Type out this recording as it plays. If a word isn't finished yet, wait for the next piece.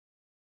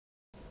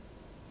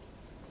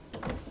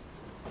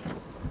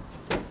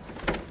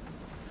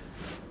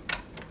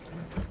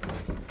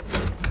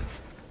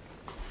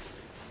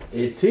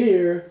It's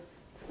here,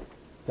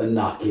 the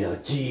Nokia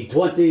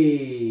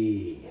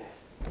G20.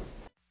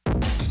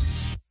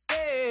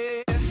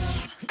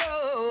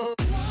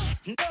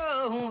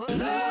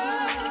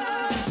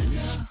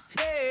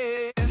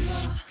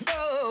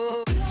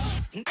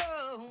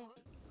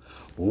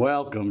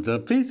 Welcome to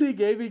PC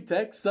Gaming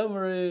Tech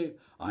Summary.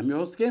 I'm your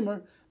host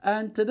Gamer,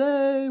 and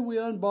today we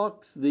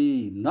unbox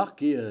the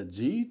Nokia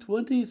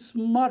G20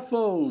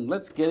 Smartphone.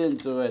 Let's get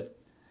into it.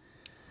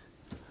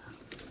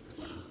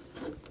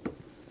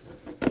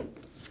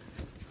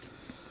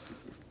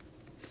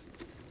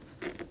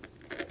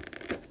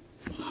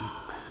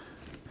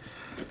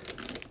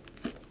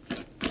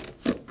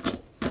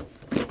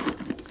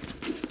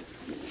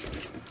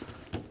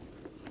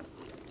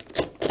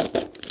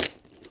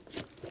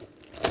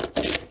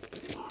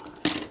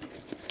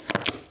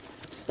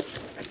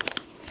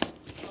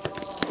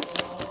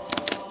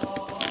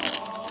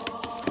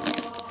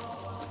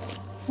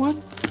 What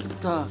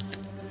the?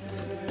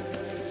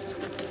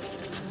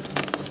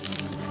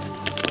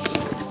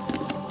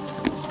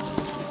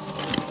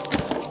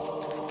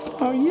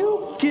 Are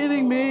you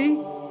kidding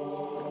me?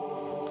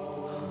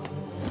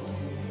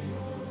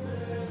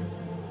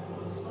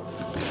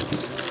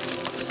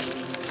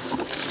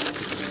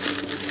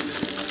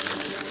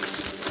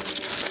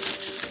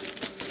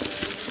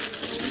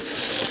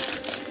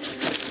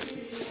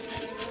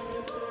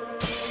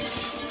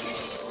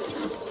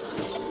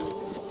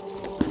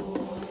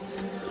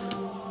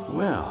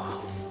 Well,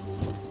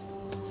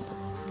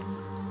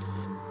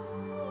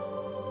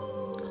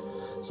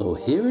 so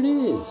here it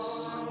is,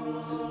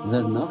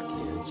 the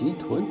Nokia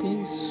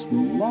G20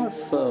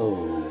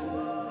 Smartphone.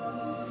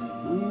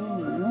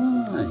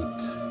 All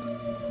right.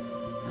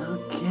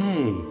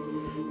 Okay.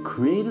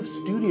 Creative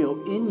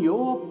Studio in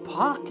your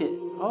pocket.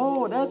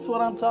 Oh, that's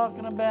what I'm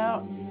talking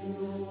about.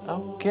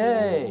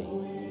 Okay.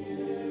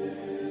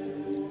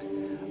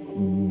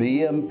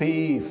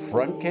 BMP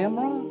front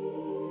camera,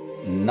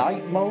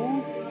 night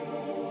mode,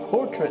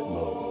 portrait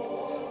mode,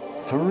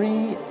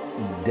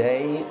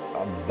 3-day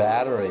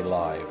battery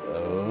life.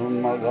 Oh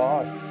my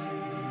gosh.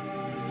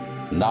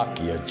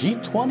 Nokia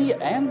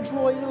G20,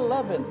 Android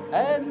 11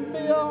 and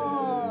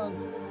beyond.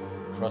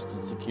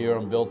 Trusted, secure,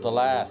 and built to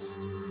last.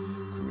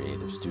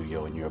 Creative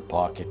Studio in your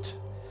pocket.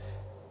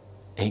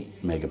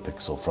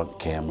 8-megapixel front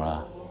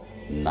camera,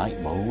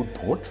 night mode,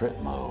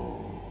 portrait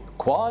mode,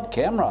 quad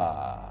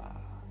camera.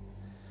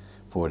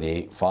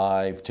 48,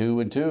 5,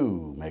 2, and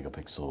 2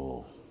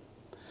 megapixel.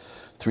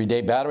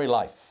 3-day battery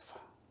life.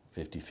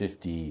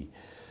 50-50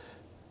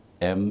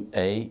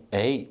 mAh.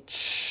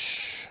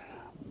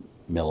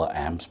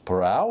 Milliamps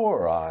per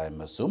hour,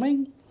 I'm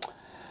assuming.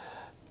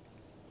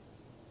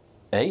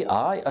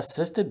 AI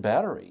assisted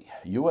battery.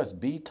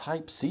 USB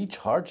Type-C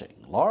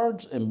charging.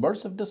 Large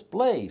immersive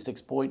display.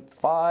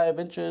 6.5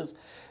 inches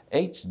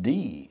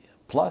HD.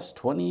 Plus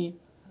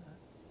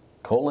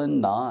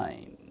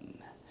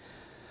 20:9.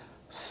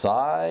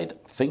 Side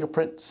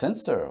fingerprint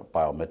sensor,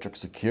 biometric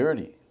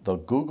security, the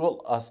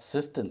Google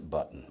Assistant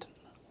button.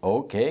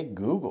 Okay,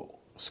 Google.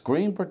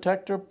 Screen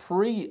protector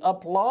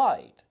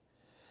pre-applied.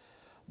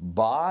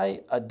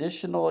 Buy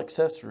additional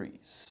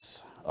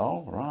accessories.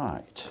 All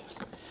right.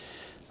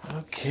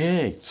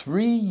 Okay,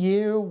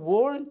 3-year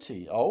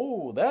warranty.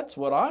 Oh, that's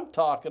what I'm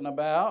talking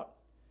about.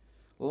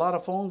 A lot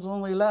of phones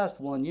only last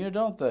 1 year,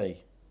 don't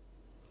they?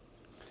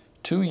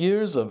 2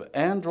 years of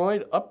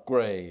Android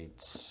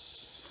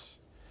upgrades.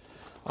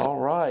 All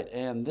right,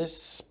 and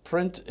this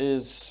print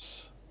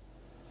is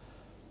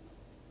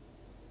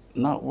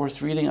not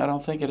worth reading. I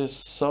don't think it is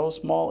so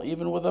small,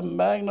 even with a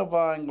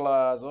magnifying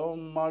glass. Oh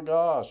my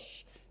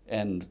gosh.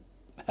 And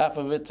half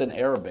of it's in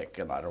Arabic,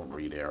 and I don't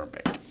read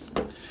Arabic.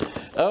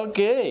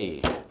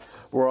 Okay,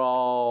 we're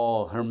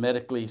all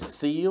hermetically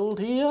sealed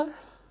here.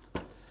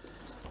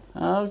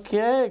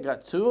 Okay,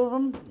 got 2 of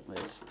them.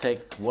 Let's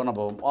take one of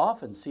them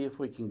off and see if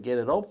we can get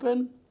it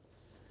open.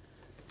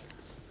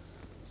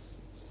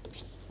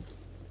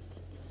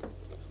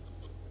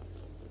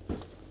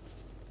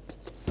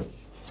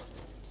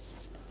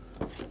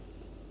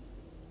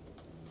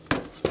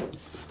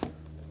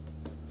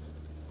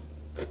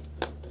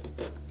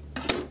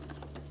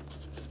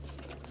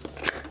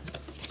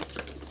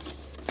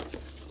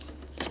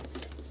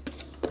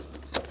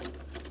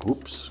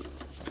 Oops.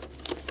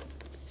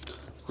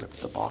 Rip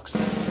the box.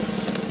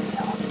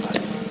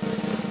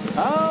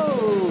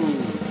 Oh!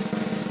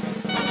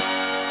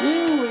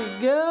 Here we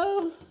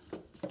go.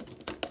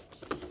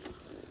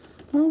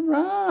 All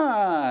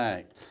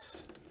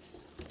right.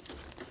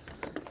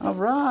 All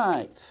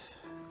right.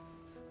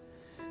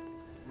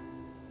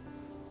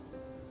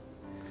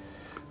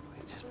 We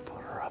just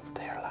put her up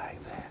there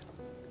like that.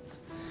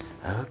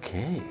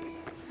 Okay.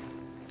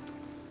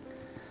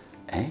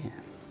 And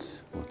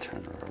we'll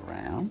turn her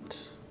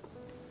around.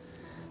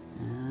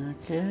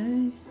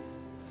 Okay.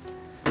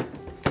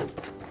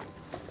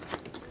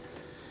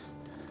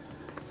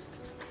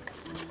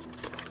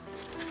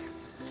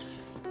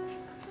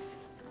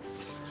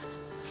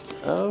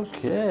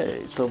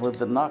 Okay, so with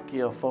the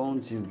Nokia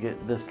phones, you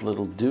get this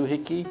little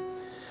doohickey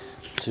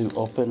to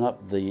open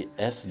up the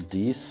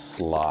SD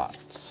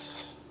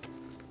slots.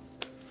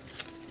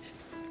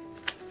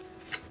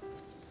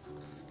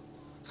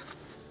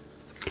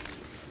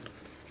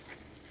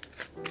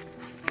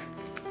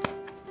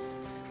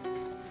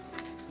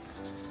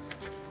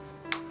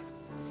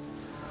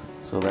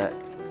 So that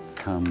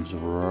comes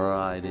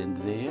right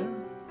into there.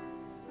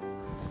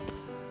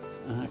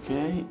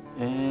 Okay,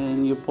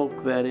 and you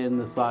poke that in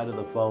the side of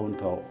the phone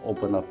to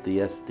open up the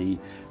SD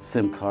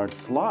SIM card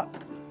slot.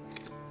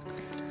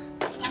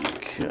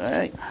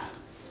 Okay.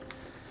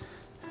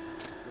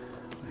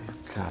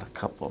 We've got a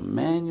couple of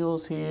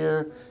manuals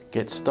here.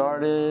 Get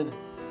started.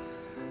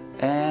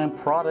 And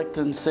product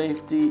and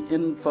safety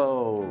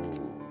info.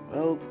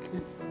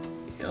 Okay.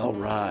 All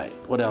right.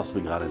 What else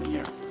we got in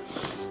here?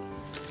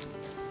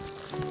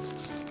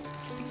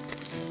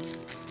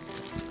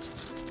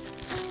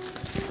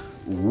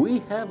 We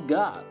have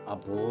got a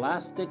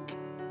plastic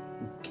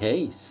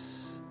case.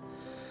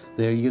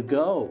 There you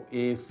go.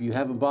 If you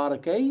haven't bought a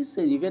case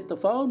and you get the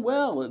phone,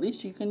 well, at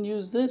least you can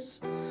use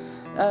this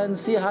and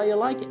see how you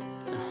like it.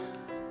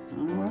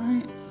 All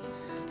right.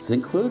 It's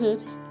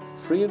included,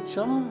 free of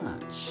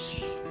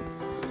charge.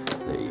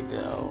 There you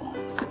go.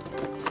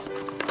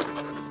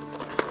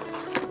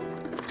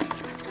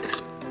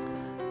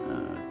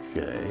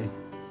 Okay.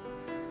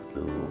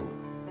 Little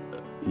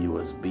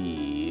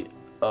USB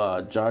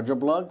charger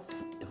plug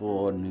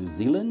for New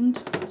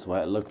Zealand. That's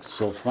why it looks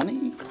so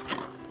funny.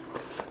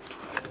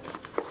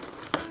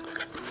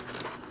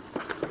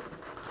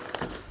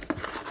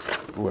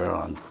 We're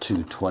on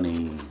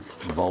 220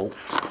 volt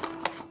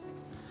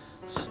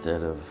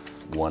instead of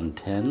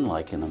 110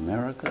 like in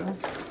America.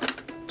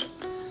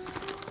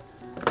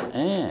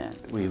 And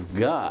we've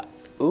got,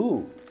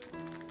 ooh,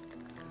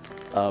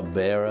 a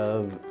pair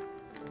of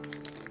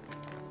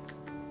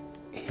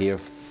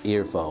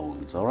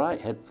earphones, all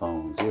right?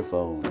 Headphones,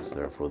 earphones,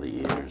 they're for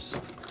the ears.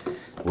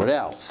 What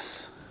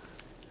else?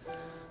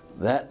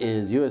 That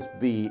is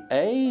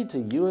USB-A to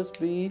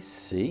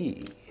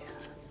USB-C.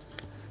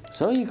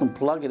 So you can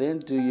plug it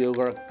into your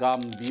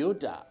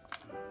computer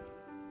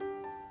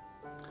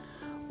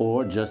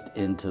or just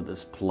into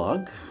this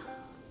plug,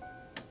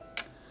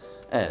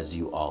 as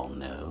you all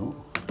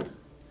know.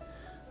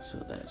 So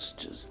that's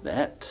just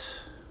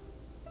that.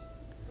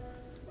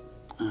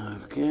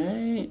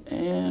 Okay,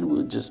 and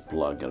we'll just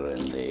plug it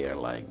in there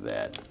like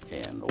that,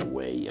 and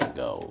away you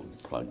go.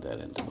 Plug that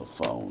into the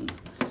phone.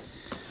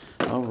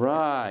 All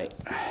right.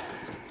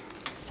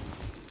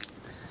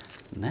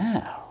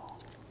 Now,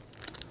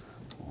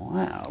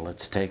 wow,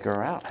 let's take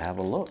her out, have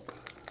a look.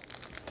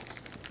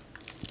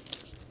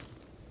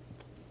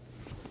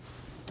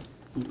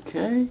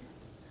 Okay,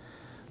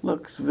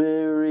 looks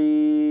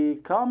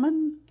very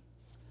common.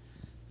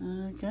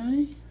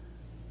 Okay,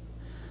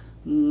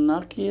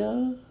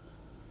 Nokia.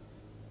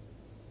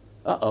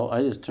 Uh-oh,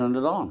 I just turned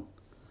it on.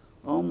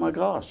 Oh my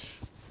gosh,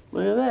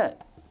 look at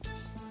that.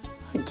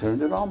 I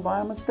turned it on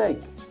by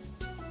mistake.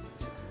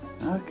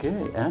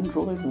 Okay,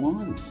 Android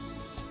 1.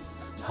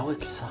 How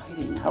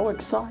exciting, how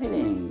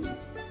exciting.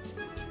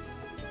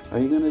 Are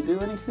you gonna do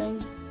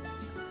anything?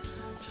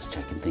 Just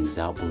checking things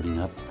out, booting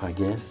up, I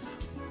guess.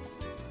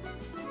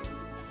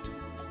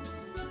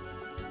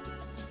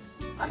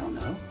 I don't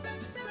know.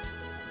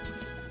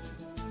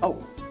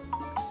 Oh.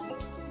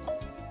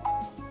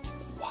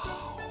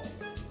 Wow.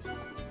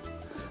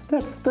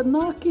 That's the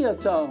Nokia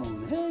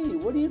tone. Hey,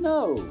 what do you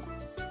know?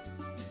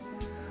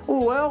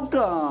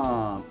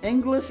 Welcome,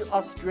 English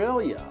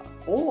Australia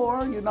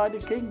or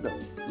United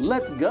Kingdom.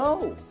 Let's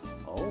go.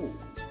 Oh.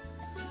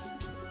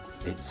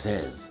 It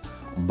says,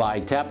 by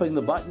tapping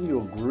the button,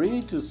 you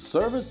agree to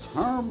service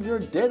terms. Your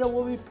data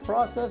will be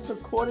processed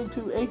according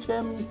to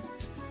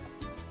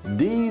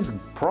HMD's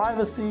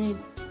privacy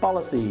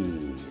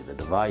policy. The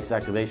device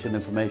activation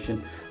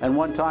information and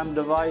one-time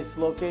device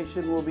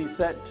location will be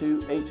set to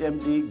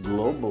HMD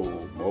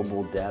Global.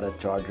 Mobile data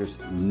charges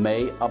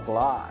may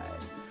apply.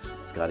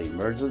 It's got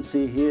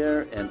emergency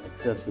here and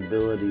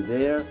accessibility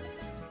there.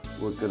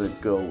 We're gonna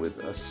go with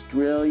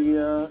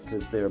Australia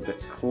because they're a bit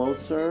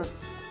closer.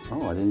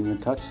 Oh, I didn't even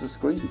touch the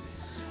screen.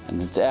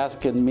 And it's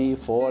asking me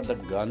for the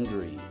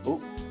Gundry.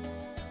 Oh,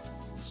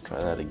 let's try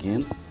that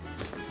again.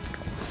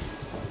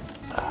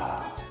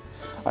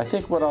 I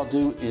think what I'll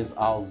do is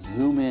I'll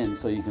zoom in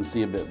so you can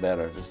see a bit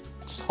better. Just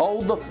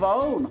hold the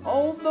phone,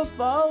 hold the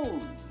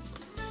phone.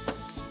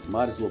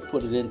 Might as well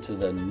put it into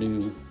the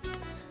new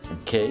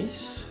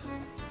case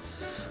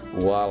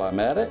while I'm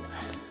at it.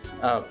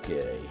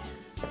 Okay.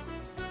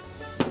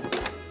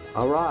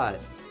 All right,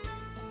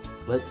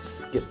 let's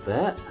skip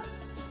that.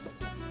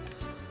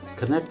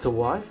 Connect to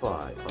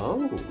Wi-Fi.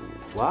 Oh,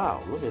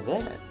 wow, look at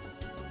that.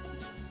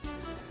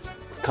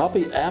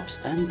 Copy apps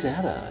and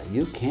data.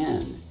 You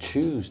can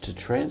choose to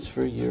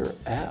transfer your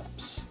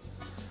apps,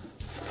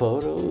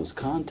 photos,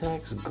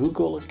 contacts,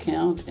 Google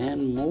account,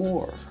 and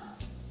more.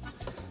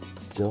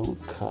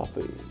 Don't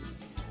copy.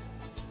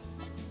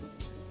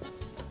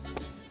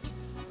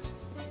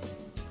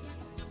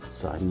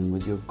 Sign in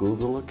with your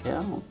Google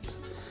account.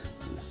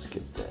 Let's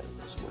skip that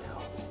as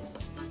well.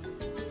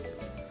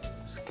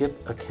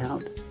 Skip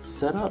account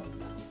setup.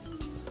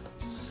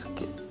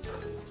 Skip.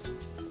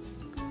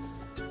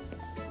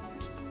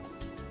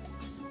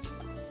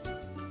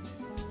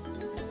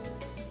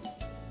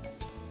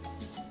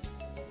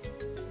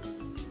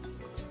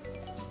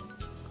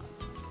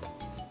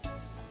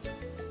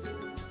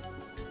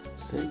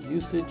 Save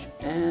usage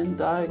and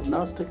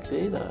diagnostic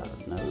data.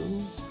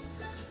 No.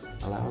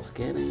 Allow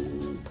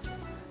scanning.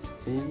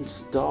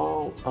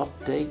 Install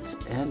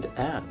updates and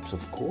apps.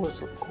 Of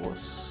course, of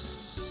course.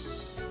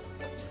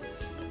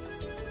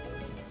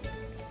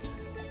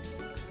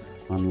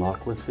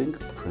 Unlock with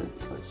fingerprint.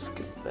 Let's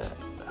skip that.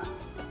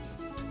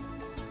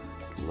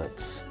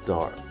 Let's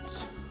start.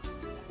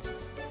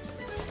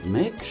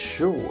 Make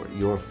sure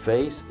your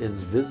face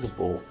is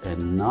visible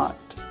and not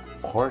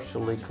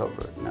partially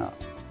covered. No,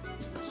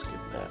 skip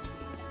that.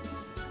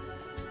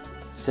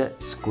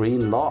 Set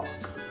screen lock.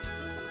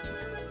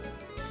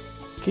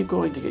 Keep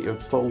going to get your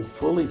phone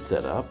fully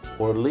set up,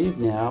 or leave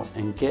now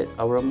and get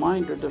a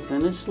reminder to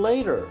finish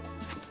later.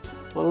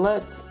 Well,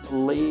 let's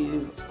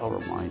leave a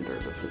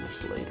reminder to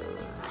finish later.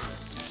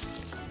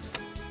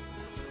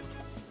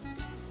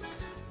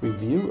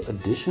 Review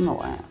additional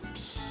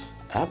apps.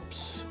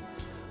 Apps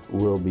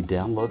will be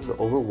downloaded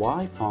over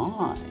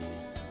Wi-Fi.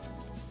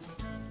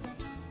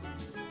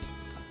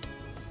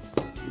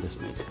 This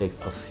may take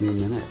a few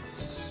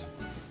minutes.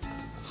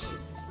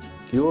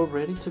 You're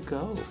ready to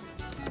go.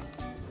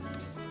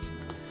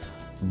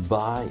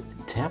 By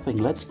tapping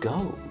Let's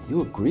Go,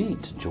 you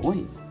agreed to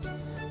join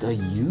the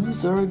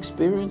User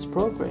Experience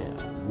Program.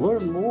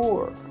 Learn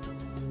more.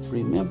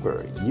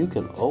 Remember, you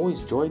can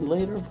always join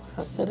later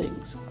via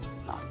settings.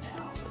 Not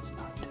now. Let's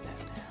not do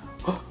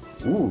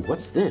that now. Ooh,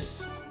 what's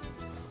this?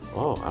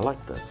 Oh, I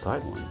like that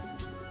side one.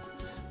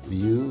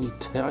 View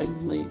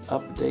timely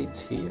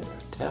updates here.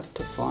 Tap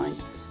to find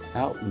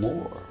out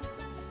more.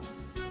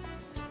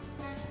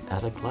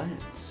 At a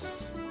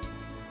glance.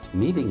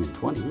 Meeting in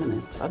 20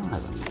 minutes. I don't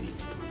have a meeting in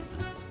 20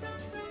 minutes.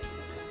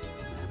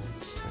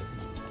 Manage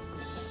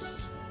settings.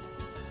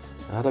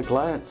 At a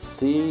glance,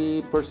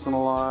 see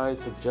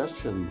personalized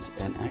suggestions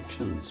and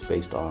actions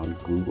based on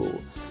Google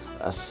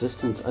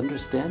Assistant's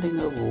understanding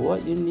of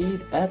what you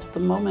need at the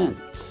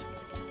moment.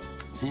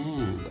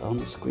 And on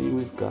the screen,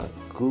 we've got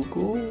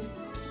Google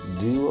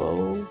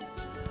Duo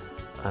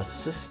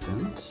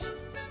Assistant,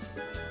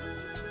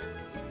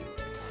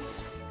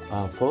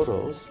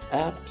 photos,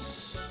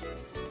 apps,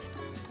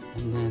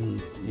 and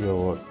then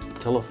your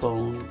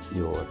telephone,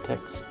 your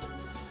text,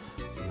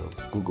 your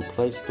Google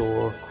Play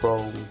Store,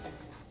 Chrome,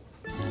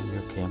 and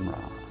your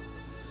camera.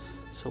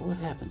 So what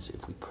happens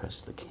if we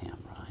press the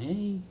camera,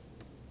 eh?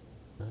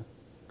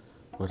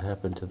 What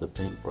happened to the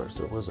paintbrush?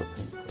 There was a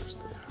paintbrush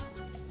there.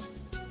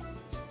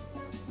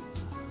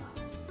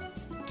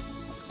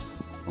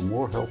 A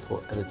more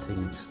helpful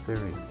editing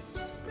experience.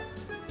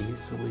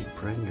 Easily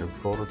bring your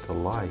photo to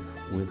life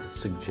with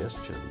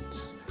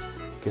suggestions.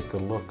 Get the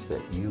look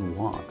that you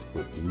want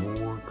with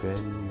more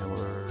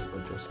granular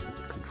adjustment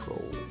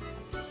controls.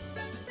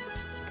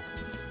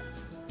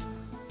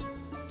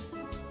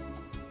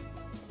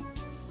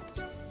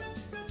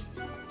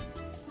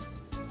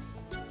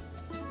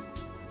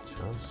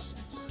 Adjust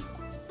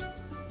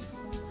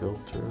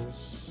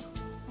filters.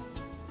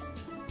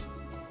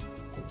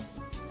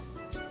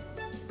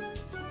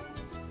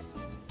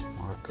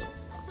 Markup.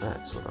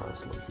 That's what I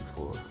was looking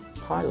for.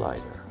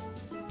 Highlighter.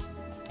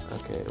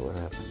 Okay, what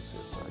happens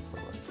if I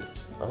go like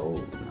this? Oh,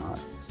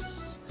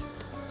 nice.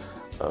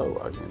 Oh,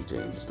 I can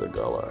change the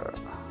color.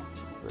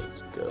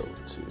 Let's go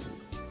to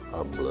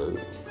a blue.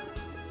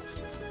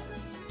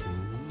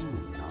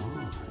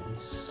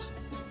 Nice.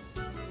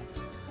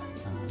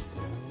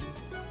 Okay.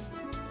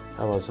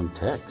 How about some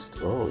text?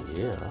 Oh,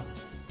 yeah.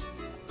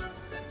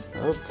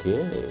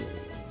 Okay.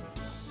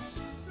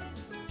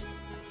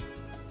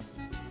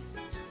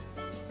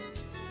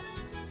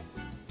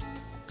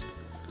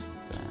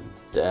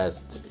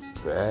 Fantastic.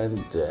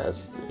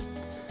 Fantastic.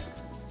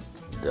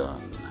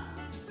 Done.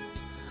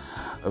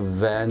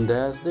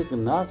 Fantastic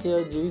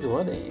Nokia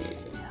G20.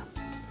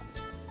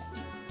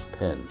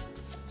 Pen.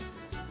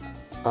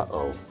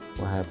 Uh-oh.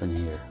 What happened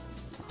here?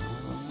 I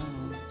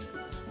don't know.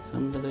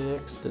 Somebody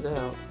X'd it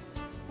out.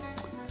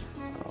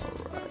 All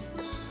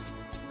right.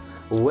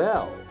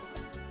 Well,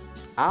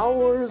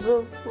 hours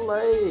of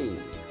play.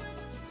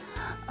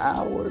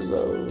 Hours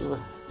of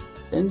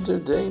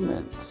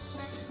entertainment.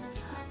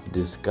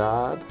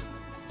 Discard,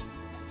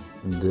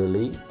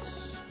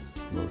 delete,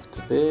 move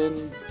to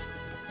bin.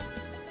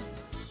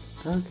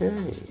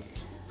 Okay.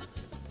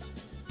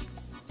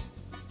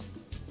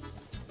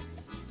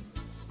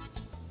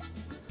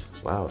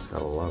 Wow, it's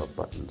got a lot of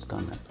buttons,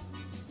 doesn't it?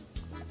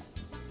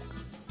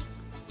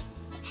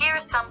 Here are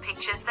some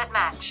pictures that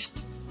match.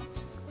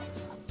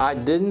 I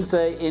didn't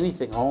say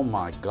anything. Oh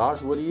my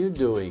gosh, what are you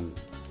doing?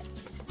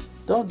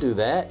 Don't do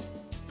that.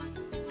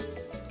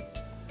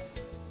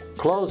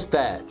 Close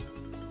that.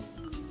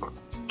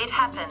 It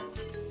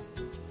happens.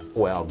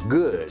 Well,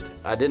 good.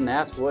 I didn't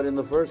ask for it in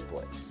the first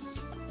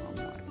place. Oh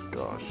my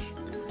gosh.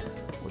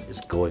 What is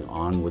going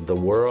on with the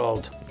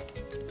world?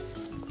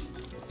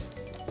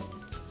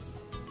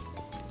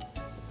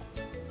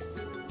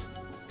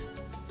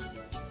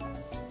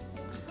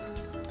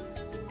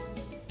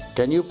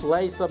 Can you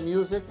play some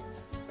music?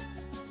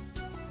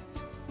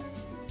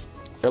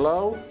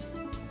 Hello?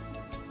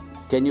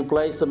 Can you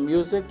play some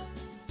music?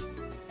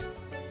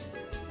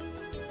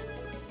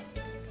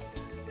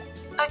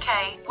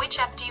 Okay, which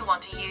app do you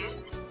want to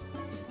use?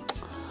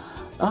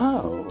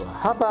 Oh,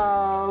 how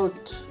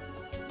about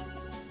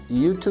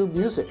YouTube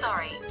Music?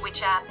 Sorry,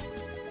 which app?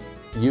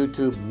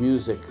 YouTube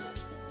Music.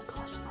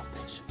 Gosh, not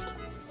patient.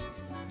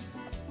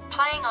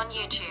 Playing on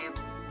YouTube.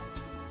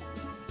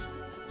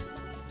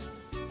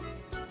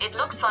 It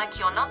looks like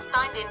you're not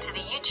signed into the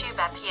YouTube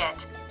app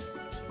yet.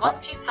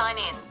 Once you sign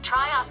in,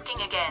 try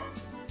asking again.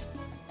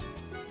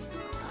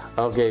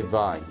 Okay,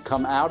 fine.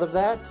 Come out of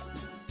that.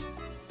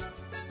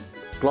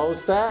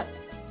 Close that.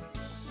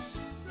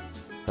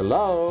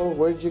 Hello,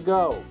 where'd you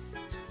go?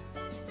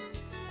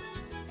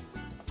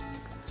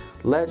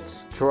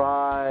 Let's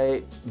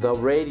try the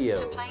radio.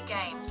 To play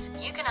games,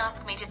 you can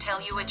ask me to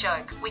tell you a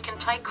joke. We can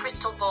play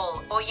crystal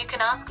ball, or you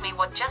can ask me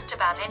what just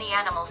about any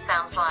animal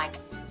sounds like.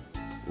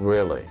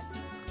 Really?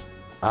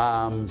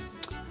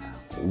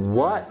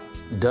 What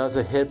does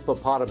a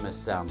hippopotamus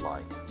sound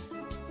like?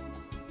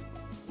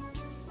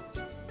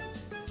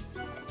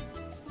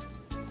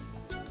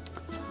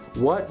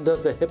 What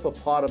does a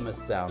hippopotamus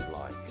sound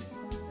like?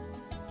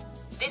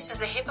 This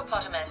is a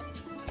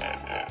hippopotamus.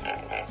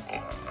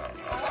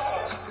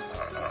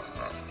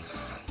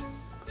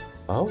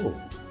 Oh,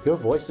 your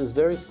voice is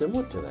very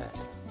similar to that.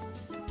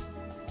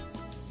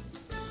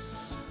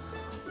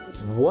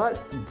 What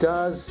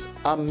does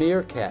a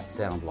meerkat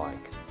sound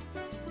like?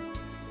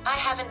 I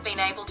haven't been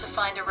able to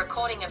find a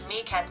recording of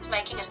meerkats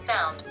making a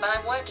sound, but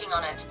I'm working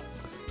on it.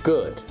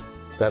 Good.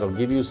 That'll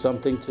give you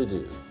something to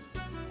do.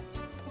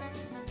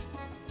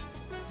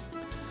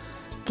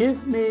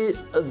 Give me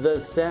the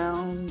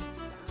sound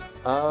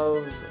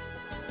of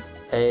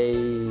a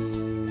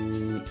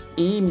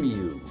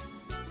emu.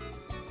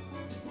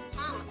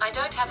 I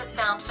don't have a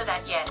sound for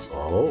that yet.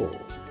 Oh,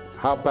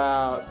 how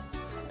about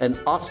an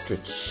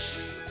ostrich?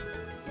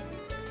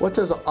 What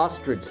does an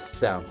ostrich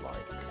sound like?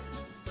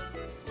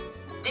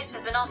 This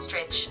is an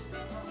ostrich.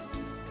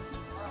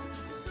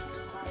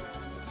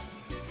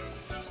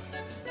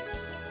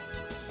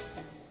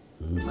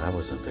 That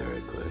wasn't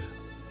very good.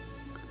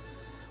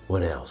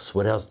 What else?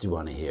 What else do you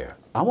want to hear?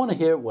 I want to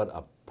hear what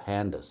a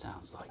panda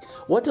sounds like.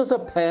 What does a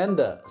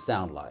panda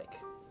sound like?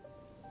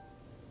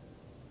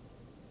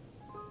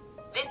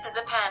 This is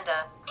a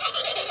panda.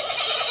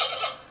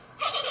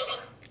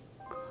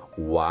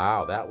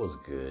 Wow, that was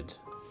good.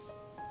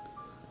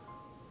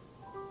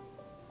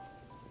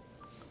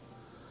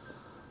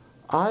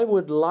 I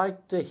would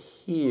like to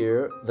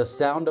hear the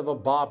sound of a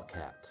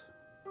bobcat.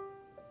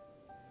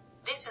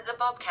 This is a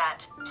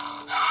bobcat.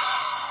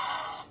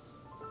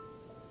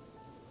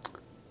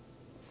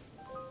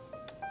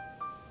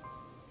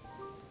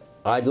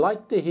 I'd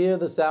like to hear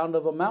the sound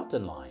of a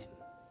mountain lion.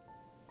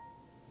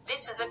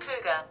 This is a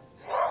cougar.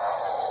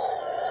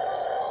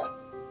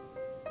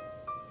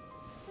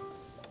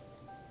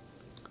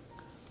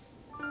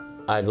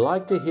 I'd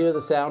like to hear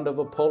the sound of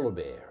a polar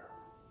bear.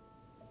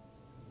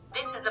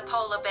 This is a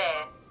polar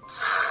bear.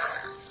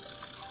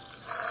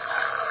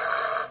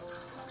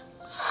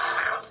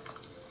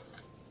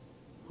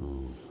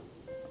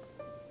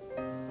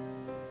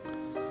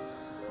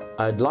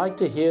 I'd like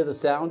to hear the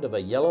sound of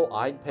a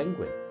yellow-eyed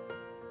penguin.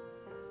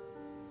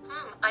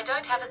 I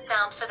don't have a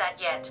sound for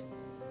that yet.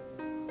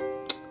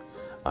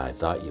 I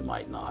thought you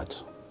might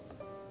not.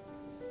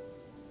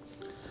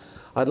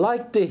 I'd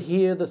like to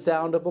hear the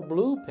sound of a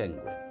blue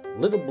penguin,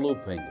 little blue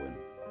penguin.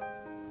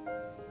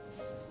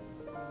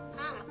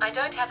 I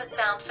don't have a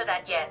sound for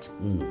that yet.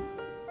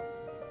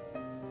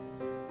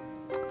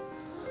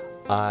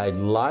 I'd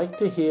like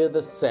to hear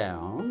the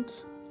sound.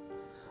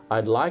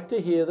 I'd like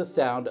to hear the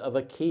sound of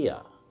a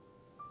Kia.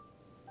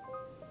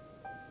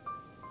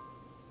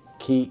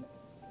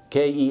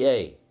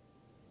 K-E-A.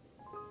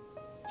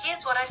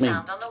 Here's what I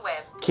found on the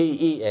web.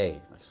 K-E-A.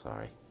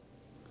 Sorry.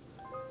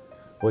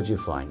 What'd you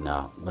find?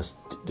 Now, let's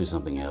do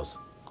something else.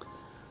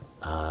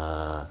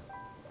 I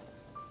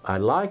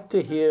like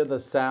to hear the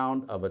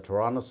sound of a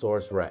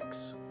Tyrannosaurus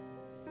Rex.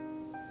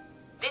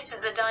 This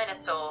is a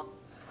dinosaur.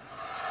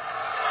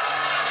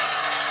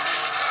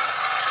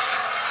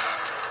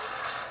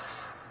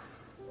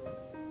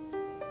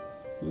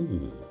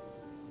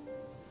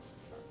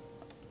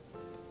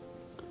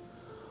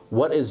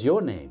 What is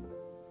your name?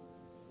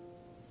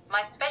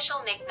 My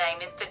special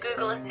nickname is the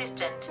Google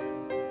Assistant.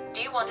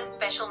 Do you want a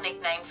special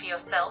nickname for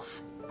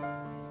yourself?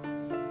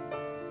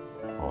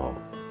 Oh,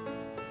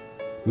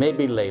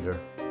 maybe later.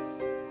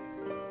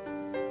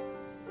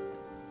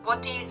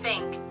 What do you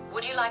think?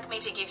 Would you like me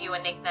to give you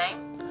a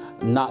nickname?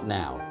 Not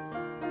now.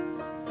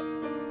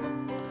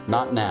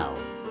 Not now.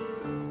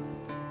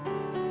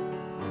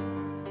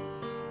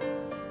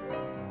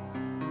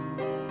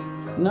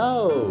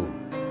 No.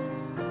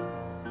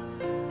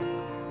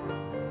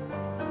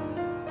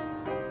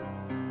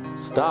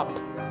 Stop. Oh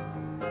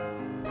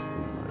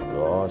my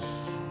gosh.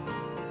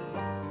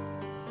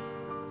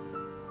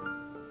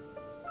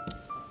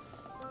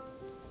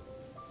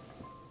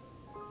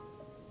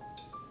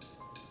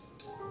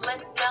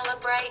 Let's celebrate.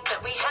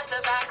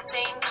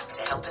 vaccine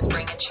to help us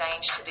bring a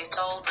change to this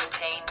old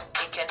routine.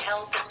 It can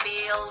help us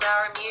build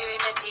our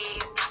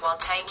immunities while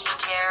taking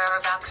care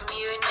of our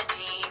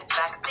communities.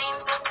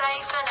 Vaccines are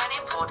safe and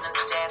an important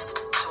step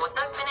towards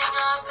opening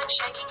up and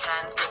shaking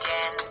hands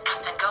again,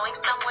 and going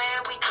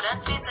somewhere we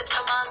couldn't visit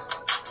for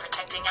months,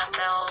 protecting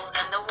ourselves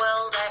and the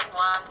world at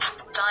once.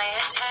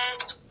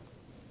 Scientists.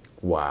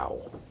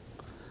 Wow,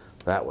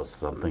 that was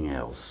something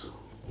else.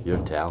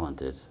 You're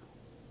talented.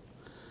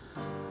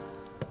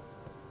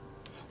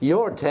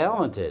 You're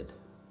talented.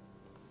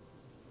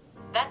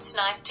 That's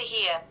nice to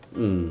hear.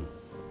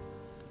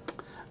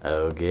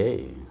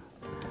 Okay.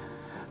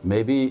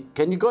 Maybe,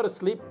 can you go to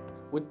sleep?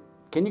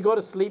 Can you go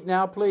to sleep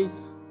now,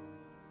 please?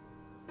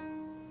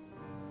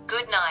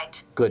 Good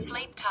night. Good.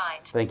 Sleep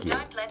tight. Thank you.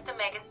 Don't let the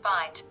megas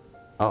bite.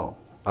 Oh,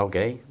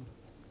 okay.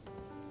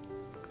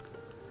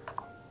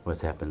 What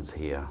happens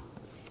here?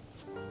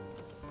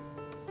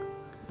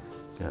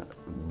 Got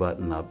a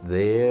button up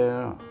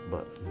there,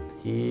 button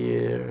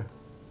here,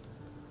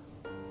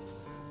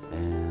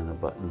 and a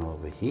button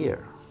over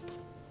here.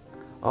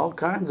 All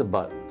kinds of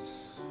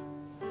buttons.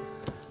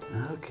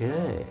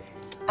 Okay.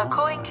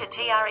 According to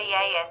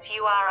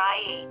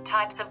TREASURIE,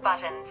 types of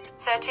buttons,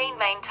 13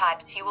 main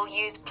types you will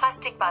use: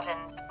 plastic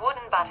buttons,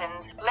 wooden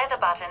buttons, leather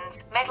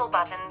buttons, metal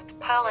buttons,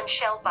 pearl and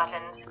shell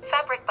buttons,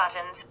 fabric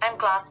buttons, and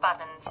glass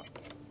buttons.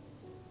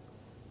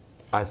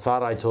 I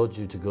thought I told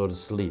you to go to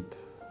sleep.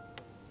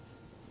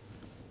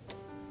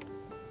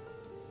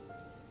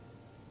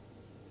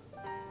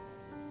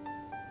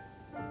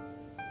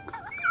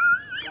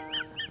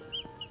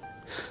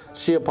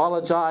 She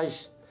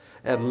apologized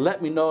and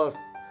let me know if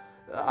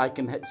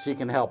she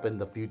can help in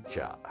the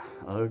future.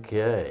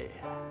 Okay.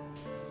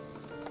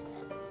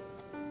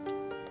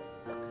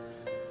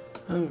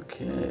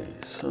 Okay,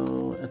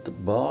 so at the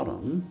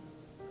bottom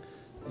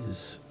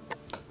is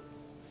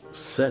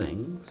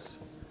settings,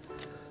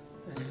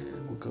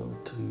 and we'll go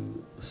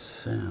to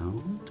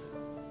sound.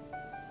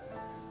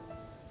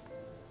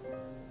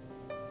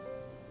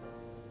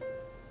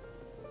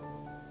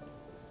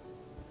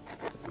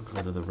 We'll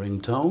go to the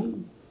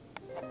ringtone.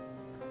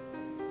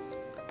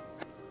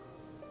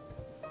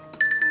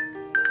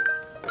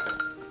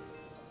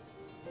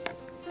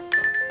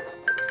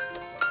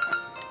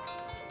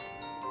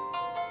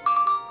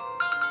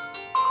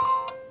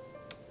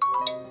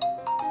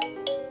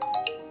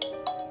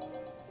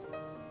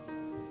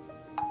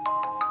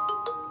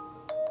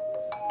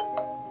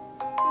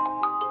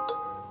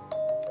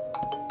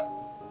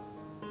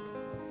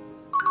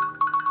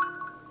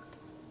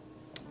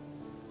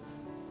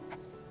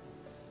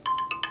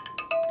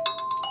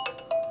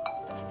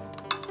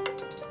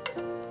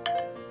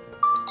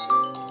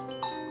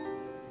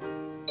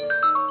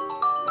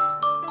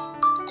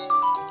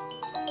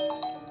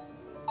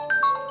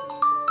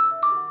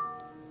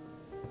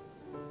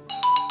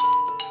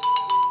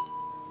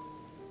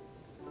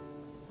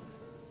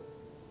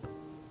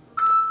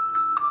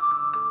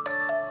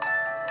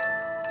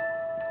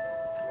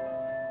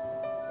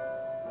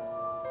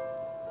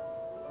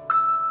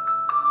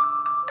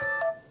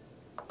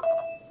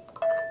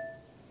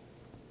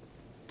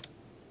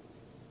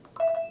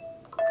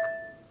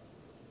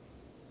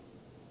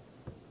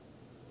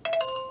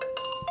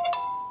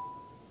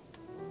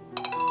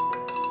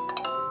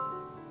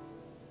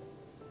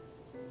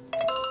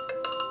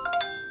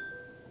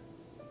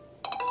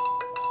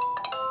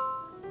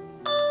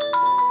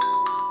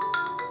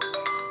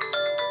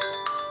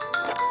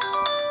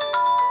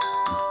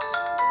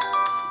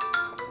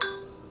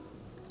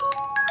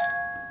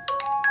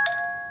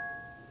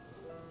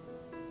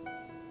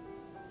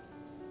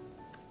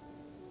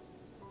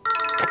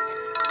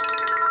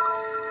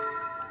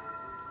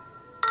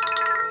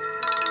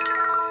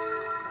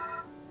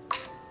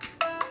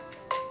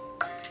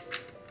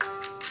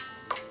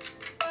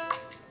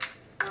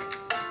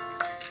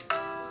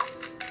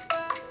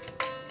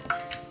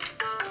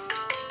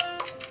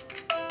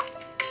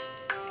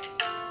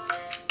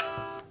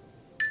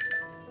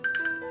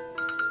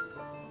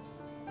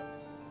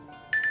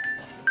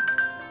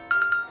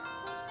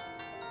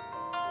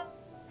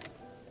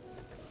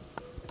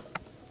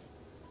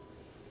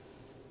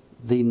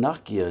 The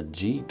Nokia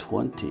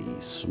G20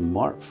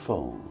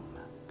 Smartphone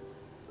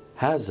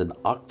has an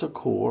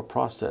octa-core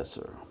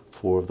processor.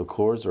 4 of the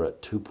cores are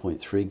at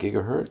 2.3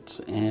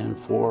 gigahertz and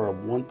 4 are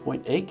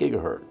 1.8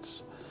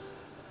 gigahertz.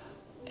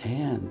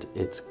 And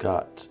it's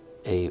got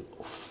a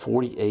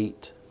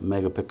 48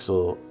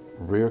 megapixel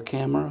rear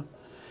camera,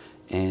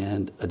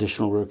 and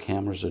additional rear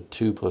cameras are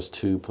 2 plus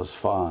 2 plus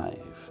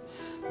 5.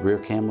 Rear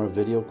camera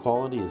video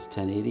quality is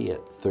 1080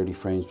 at 30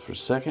 frames per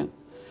second.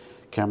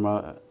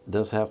 Camera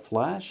does have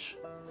flash,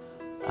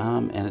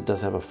 and it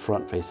does have a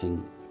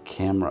front-facing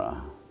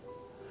camera,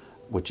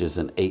 which is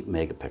an 8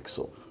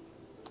 megapixel.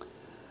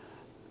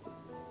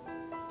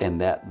 And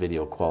that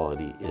video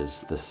quality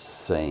is the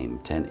same,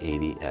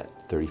 1080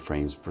 at 30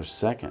 frames per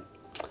second.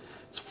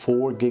 It's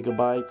 4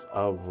 gigabytes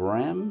of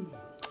RAM,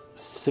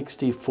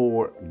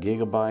 64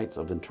 gigabytes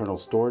of internal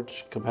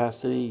storage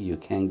capacity. You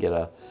can get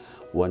a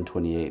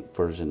 128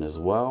 version as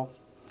well.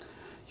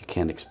 You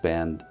can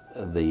expand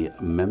the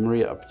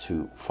memory up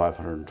to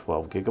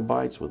 512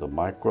 gigabytes with a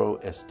micro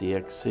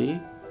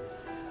SDXC.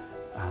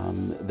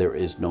 There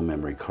is no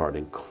memory card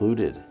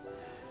included.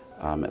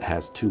 It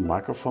has 2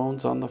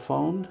 microphones on the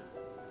phone,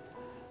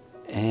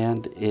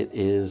 and it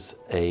is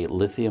a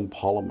lithium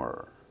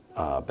polymer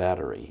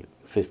battery,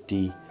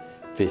 50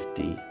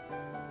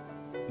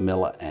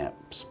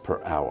 milliamps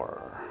per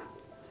hour,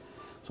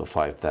 so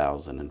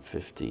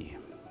 5,050.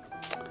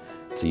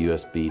 It's a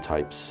USB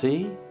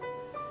Type-C,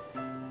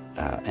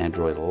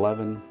 Android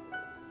 11,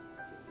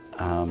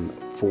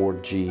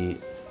 4G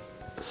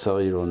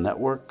cellular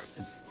network,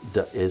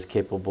 is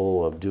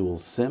capable of dual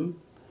SIM.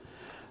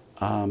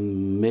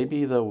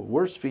 Maybe the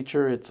worst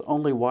feature, it's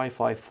only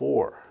Wi-Fi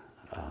 4,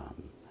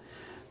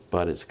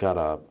 but it's got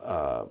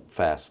a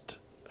fast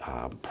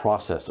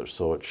processor,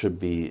 so it should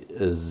be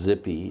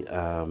zippy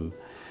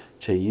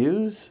to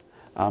use.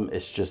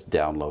 It's just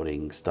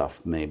downloading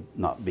stuff may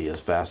not be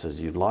as fast as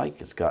you'd like.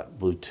 It's got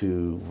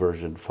Bluetooth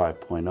version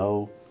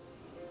 5.0.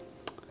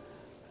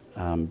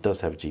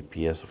 Does have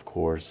GPS, of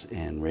course,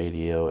 and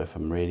radio,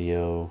 FM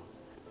radio,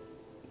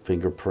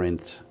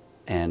 fingerprint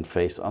and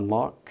face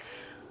unlock,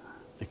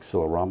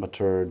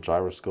 accelerometer,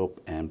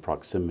 gyroscope, and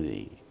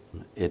proximity.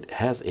 It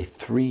has a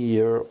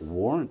 3-year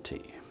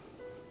warranty.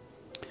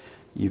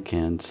 You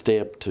can stay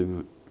up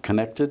to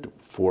connected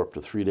for up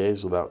to 3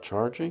 days without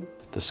charging.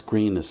 The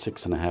screen is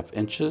 6.5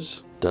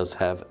 inches. Does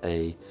have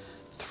a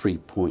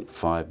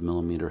 3.5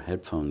 millimeter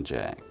headphone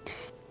jack.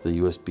 The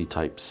USB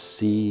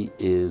Type-C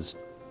is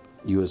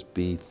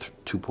USB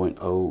 2.0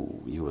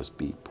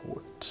 USB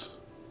port.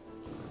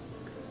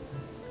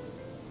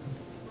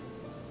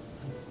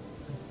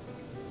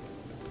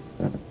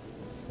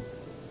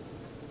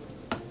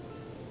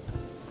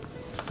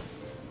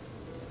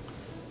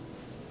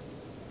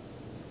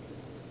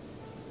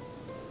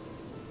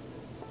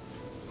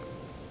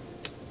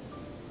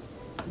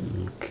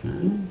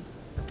 Okay.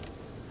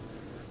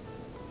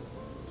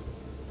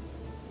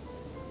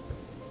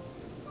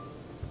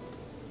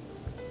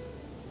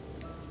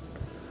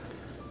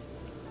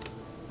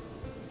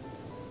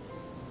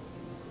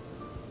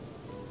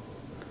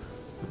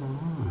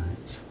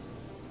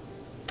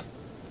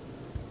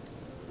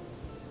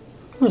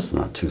 It's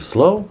not too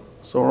slow.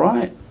 It's all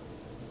right.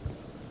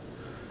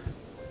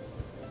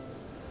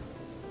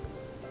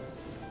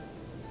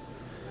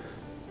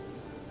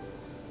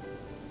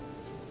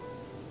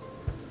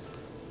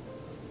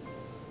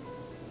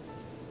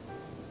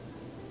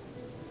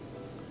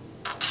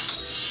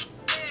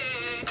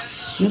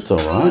 It's all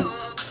right.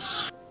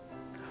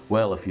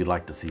 Well, if you'd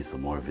like to see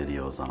some more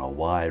videos on a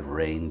wide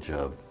range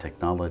of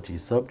technology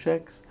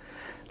subjects,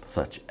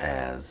 such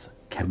as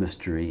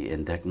chemistry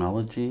and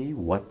technology,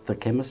 what the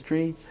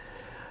chemistry,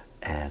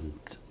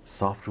 and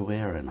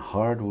software and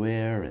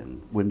hardware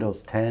and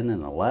Windows 10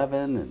 and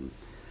 11, and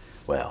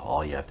well,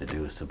 all you have to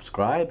do is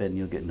subscribe and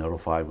you'll get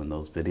notified when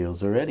those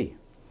videos are ready.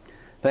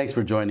 Thanks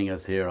for joining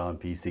us here on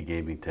PC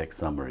Gaming Tech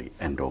Summary,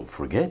 and don't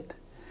forget,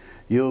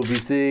 you'll be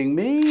seeing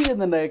me in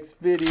the next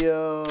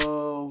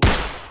video.